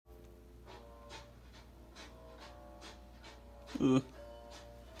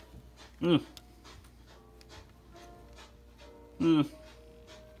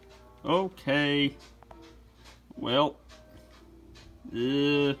Okay. Well.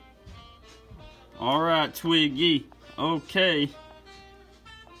 Alright, Twiggy. Okay.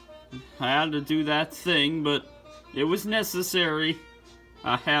 I had to do that thing, but it was necessary.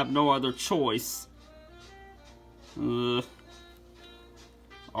 I have no other choice.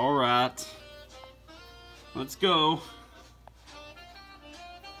 Alright. Let's go.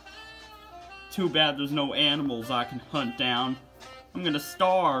 Too bad there's no animals I can hunt down. I'm gonna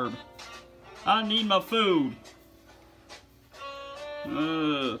starve. I need my food.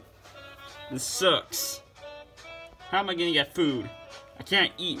 This sucks. How am I gonna get food? I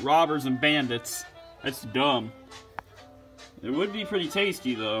can't eat robbers and bandits. That's dumb. It would be pretty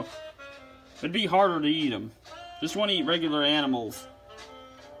tasty though. It'd be harder to eat them. Just want to eat regular animals.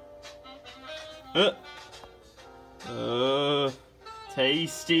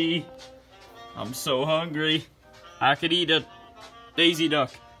 Tasty. I'm so hungry. I could eat a Daisy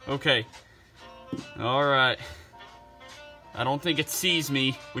Duck. Okay. Alright. I don't think it sees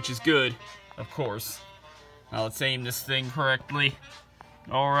me, which is good, of course. Now let's aim this thing correctly.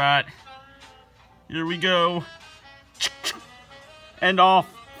 Alright. Here we go. And off.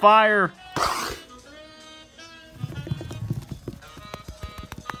 Fire.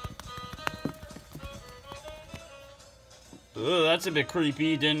 Ugh, that's a bit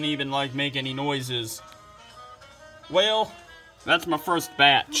creepy. Didn't even like make any noises. Well, that's my first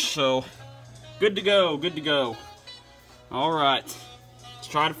batch, so good to go, good to go. Alright, let's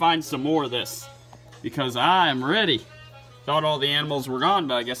try to find some more of this, because I am ready. Thought all the animals were gone,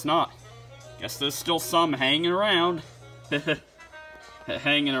 but I guess not. Guess there's still some hanging around.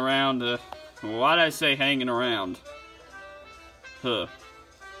 Hanging around, why'd I say hanging around? Huh.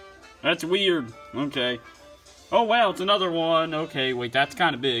 That's weird. Okay. Oh wow, it's another one. Okay, wait, that's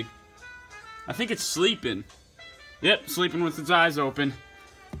kind of big. I think it's sleeping. Yep, sleeping with its eyes open.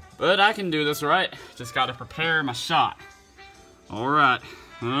 But I can do this, right? Just gotta prepare my shot. Alright.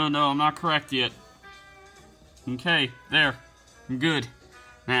 Oh no, I'm not correct yet. Okay, there. I'm good.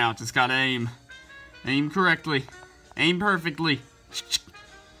 Now, just gotta aim. Aim correctly. Aim perfectly.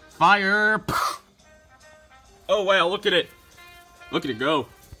 Fire! Oh wow, look at it. Look at it go.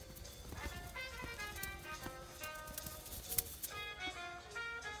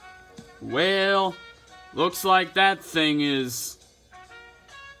 Well, looks like that thing is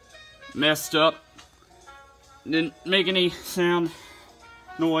messed up. Didn't make any sound,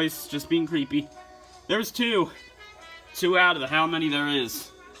 noise, just being creepy. There's two. Two out of the how many there is.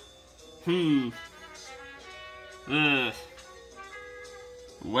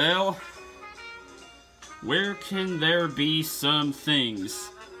 Well, where can there be some things?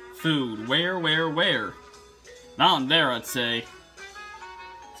 Food. Where? Not in there, I'd say.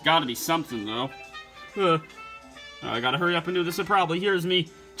 It's gotta be something, though. I gotta hurry up and do this. It probably hears me.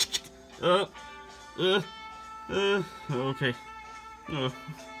 Okay.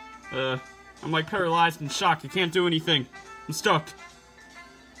 I'm like paralyzed and shocked. I can't do anything. I'm stuck.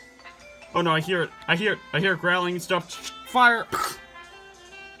 Oh no, I hear it. I hear it growling and stuff. Fire!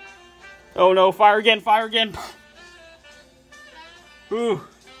 Oh no, fire again, fire again! Ooh.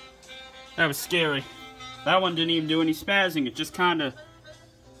 That was scary. That one didn't even do any spazzing. It just kinda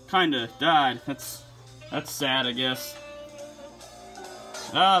died. That's sad, I guess.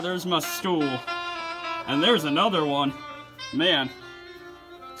 Ah, there's my stool. And there's another one. Man.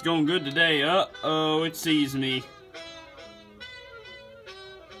 It's going good today. Uh-oh, it sees me.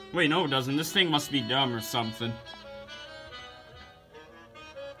 Wait, no it doesn't. This thing must be dumb or something.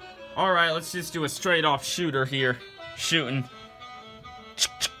 Alright, let's just do a straight off shooter here. Shooting.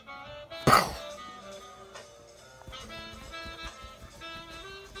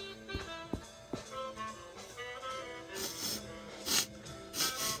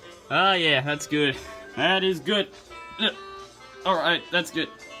 Ah, yeah, that's good. That is good. Alright, that's good.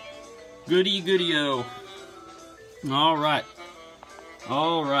 Goody goody-o. Alright.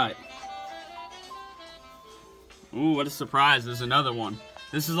 Alright. Ooh, what a surprise. There's another one.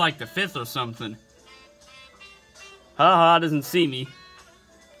 This is like the 5th or something. Haha, doesn't see me.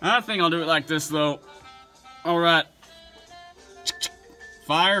 I think I'll do it like this, though. Alright.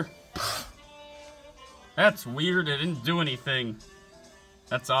 Fire. That's weird. It didn't do anything.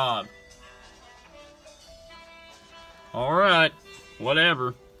 That's odd. Alright.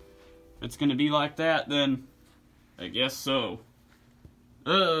 Whatever. If it's gonna be like that, then I guess so.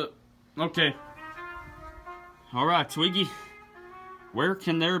 Okay. Alright, Twiggy. Where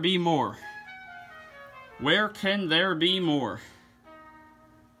can there be more? Where can there be more?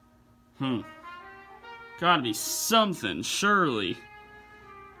 Gotta be something, surely.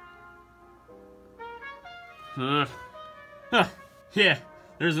 Yeah,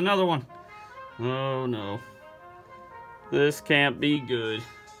 there's another one. Oh no. This can't be good.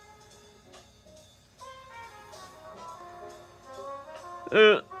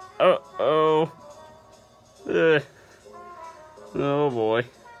 Uh-oh. Oh boy.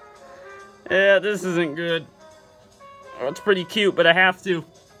 Yeah, this isn't good. Oh, it's pretty cute, but I have to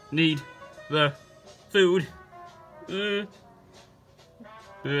need the food. Here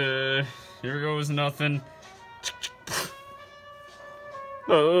goes nothing.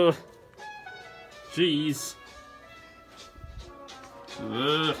 Jeez.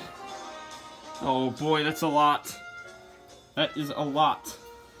 Oh boy, that's a lot. That is a lot.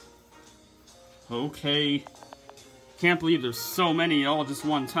 Okay. Can't believe there's so many all just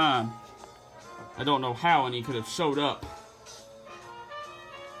one time. I don't know how any could have showed up.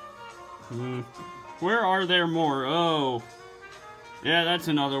 Where are there more? Oh. Yeah, that's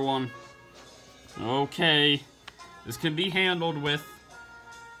another one. Okay. This can be handled with.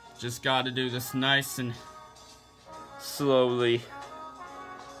 Just gotta do this nice and slowly.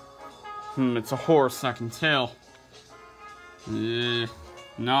 It's a horse, I can tell.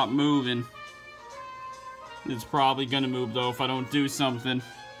 Not moving. It's probably gonna move though if I don't do something.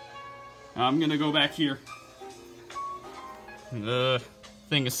 I'm gonna go back here.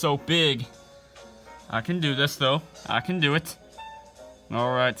 Thing is so big. I can do this though. I can do it.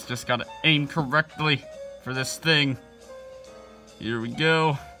 Alright, just gotta aim correctly for this thing. Here we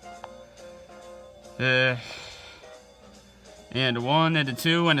go. And a 1, and a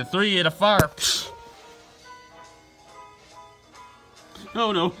 2, and a 3, and a fire.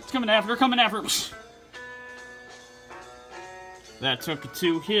 Oh no, it's coming after, coming after. That took a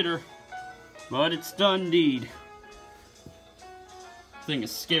 2-hitter, but it's done indeed. Thing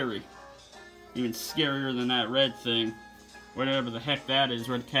is scary. Even scarier than that red thing. Whatever the heck that is,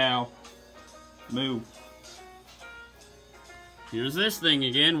 red cow. Moo. Here's this thing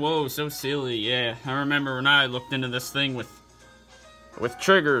again. Whoa, so silly. Yeah, I remember when I looked into this thing with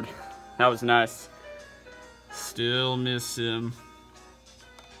Triggered. That was nice. Still miss him.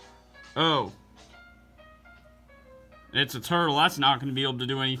 Oh. It's a turtle. That's not going to be able to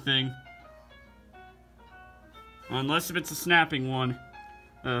do anything. Unless if it's a snapping one.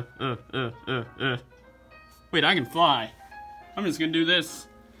 Wait, I can fly. I'm just going to do this.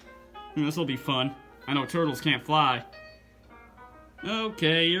 This will be fun. I know turtles can't fly.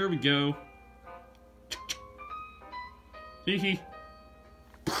 Okay, here we go. Hee hee.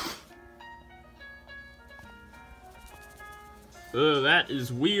 That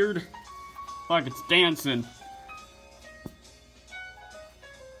is weird. Like it's dancing.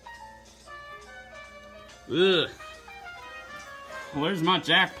 Ugh. Where's my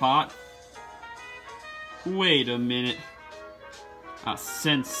jackpot? Wait a minute. I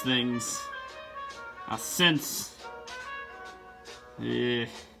sense things. I sense.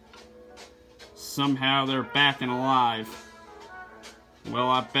 Somehow they're back and alive. Well,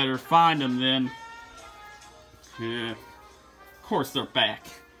 I better find them then. Of course they're back.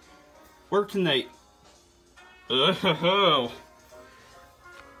 Where can they... Oh.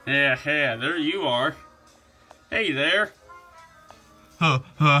 Yeah, there you are. Hey there.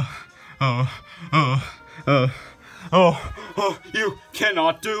 You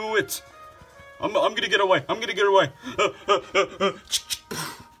cannot do it. I'm gonna get away. I'm gonna get away.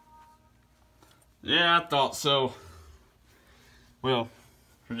 Yeah, I thought so. Well,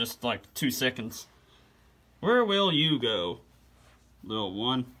 for just like 2 seconds. Where will you go, little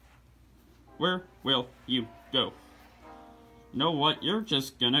one? Where will you go? You know what? You're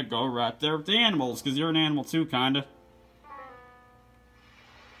just gonna go right there with the animals, because you're an animal too, kinda.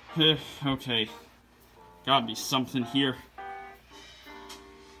 Okay. Gotta be something here.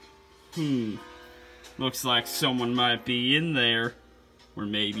 Looks like someone might be in there. Or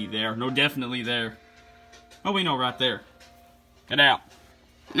maybe there. No, definitely there. Oh, we know, right there. Get out.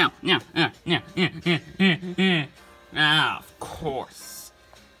 No. Ah, of course.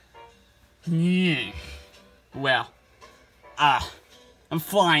 Yeah. Well, I'm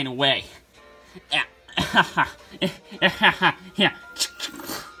flying away. Yeah.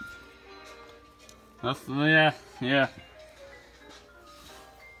 Yeah.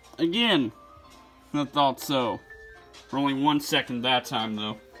 Again, I thought so. For only 1 second that time,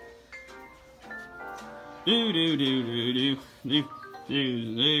 though. Do.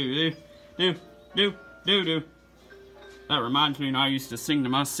 That reminds me when I used to sing to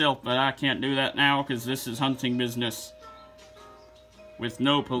myself, but I can't do that now because this is hunting business. With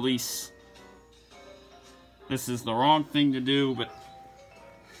no police. This is the wrong thing to do, but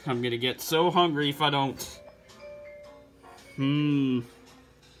I'm gonna get so hungry if I don't.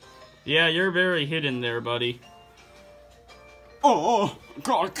 Yeah, you're very hidden there, buddy. Oh,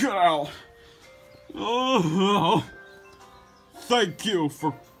 gotta get out. Oh, thank you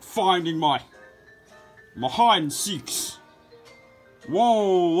for finding my hide and seeks.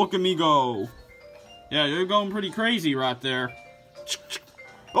 Whoa, look at me go. Yeah, you're going pretty crazy right there.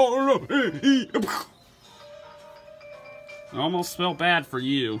 Oh no. I almost felt bad for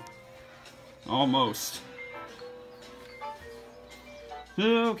you. Almost.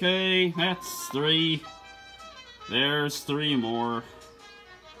 Okay, that's 3. There's 3 more.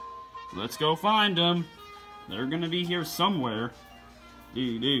 Let's go find them. They're gonna be here somewhere.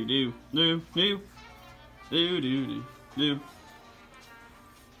 Do do do do do do do do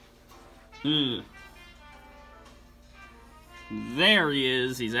do. There he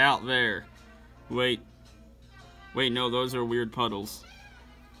is. He's out there. Wait, no, those are weird puddles.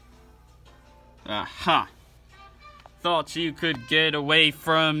 Aha! Thought you could get away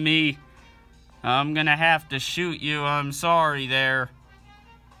from me. I'm gonna have to shoot you. I'm sorry there.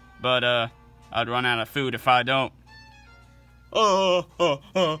 But, I'd run out of food if I don't.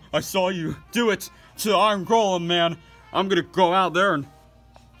 I saw you do it to the Iron Golem, man. I'm gonna go out there and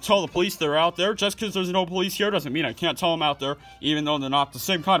tell the police they're out there. Just because there's no police here doesn't mean I can't tell them out there, even though they're not the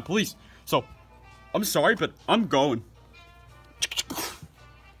same kind of police. So, I'm sorry, but I'm going.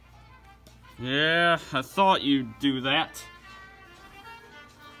 Yeah, I thought you'd do that.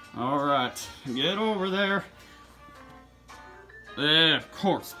 Alright, get over there. Yeah, of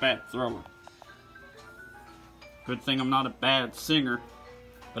course, bad thrower. Good thing I'm not a bad singer,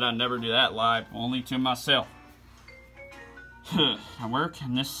 but I'd never do that live, only to myself. Now where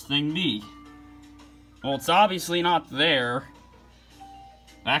can this thing be? Well, it's obviously not there.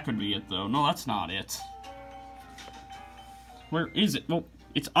 That could be it, though. No, that's not it. Where is it? Well,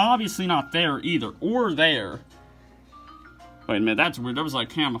 it's obviously not there either, or there. Wait a minute, that's weird. That was like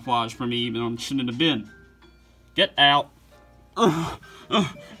camouflage for me, even though it shouldn't have been. Get out.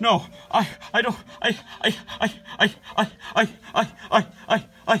 No, I don't,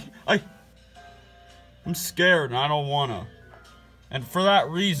 I'm scared and I don't wanna. And for that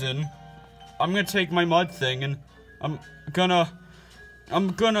reason, I'm gonna take my mud thing and I'm gonna,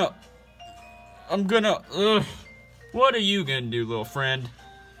 what are you gonna do, little friend?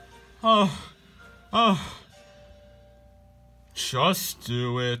 Just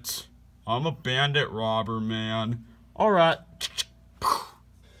do it. I'm a bandit robber, man. Alright.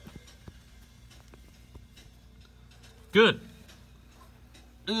 Good.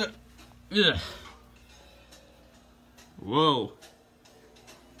 Whoa.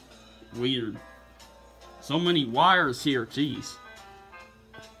 Weird. So many wires here, jeez.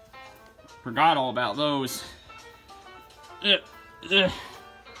 Forgot all about those. I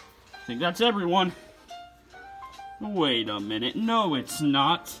think that's everyone. Wait a minute. No, it's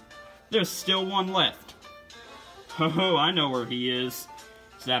not. There's still one left. Oh, I know where he is.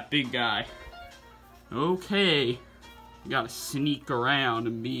 It's that big guy. Okay. You gotta sneak around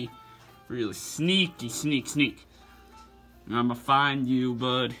and be really sneaky, sneak. I'm gonna find you,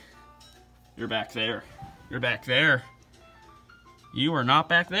 bud. You're back there. You're back there. You are not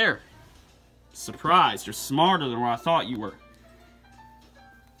back there. Surprised. You're smarter than what I thought you were.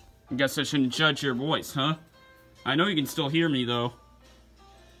 I guess I shouldn't judge your voice, huh? I know you can still hear me, though.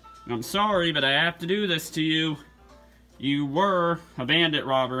 I'm sorry, but I have to do this to you. You were a bandit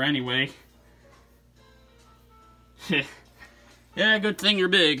robber anyway. Yeah, good thing you're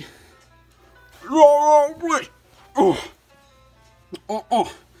big. No, wait.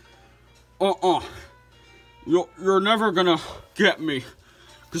 You're never gonna get me.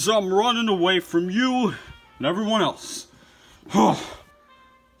 'Cause I'm running away from you and everyone else.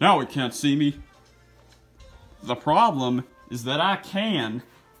 Now he can't see me. The problem is that I can.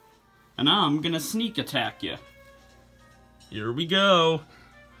 And I'm gonna sneak attack you. Here we go.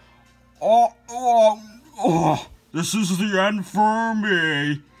 This is the end for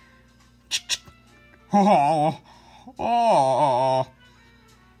me.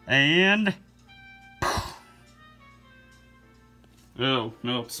 And... Oh,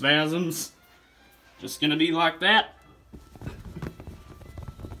 no spasms. Just gonna be like that.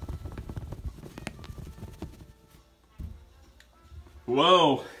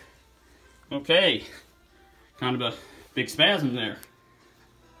 Whoa. Okay. Kind of a big spasm there.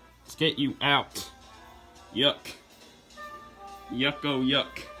 Let's get you out. Yuck. Yucko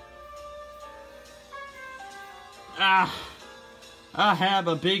yuck. Ah. I have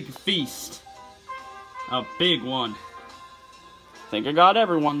a big feast. A big one. Think I got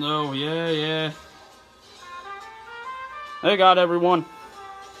everyone though. Yeah. I got everyone.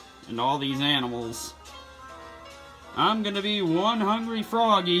 and all these animals. I'm gonna be one hungry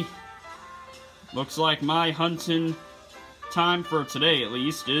froggy. Looks like my hunting time for today, at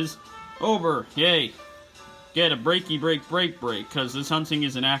least, is over. Yay. Get a breaky break, because this hunting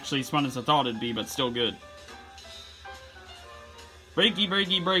isn't actually as fun as I thought it'd be, but still good. Breaky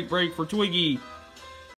break for Twiggy.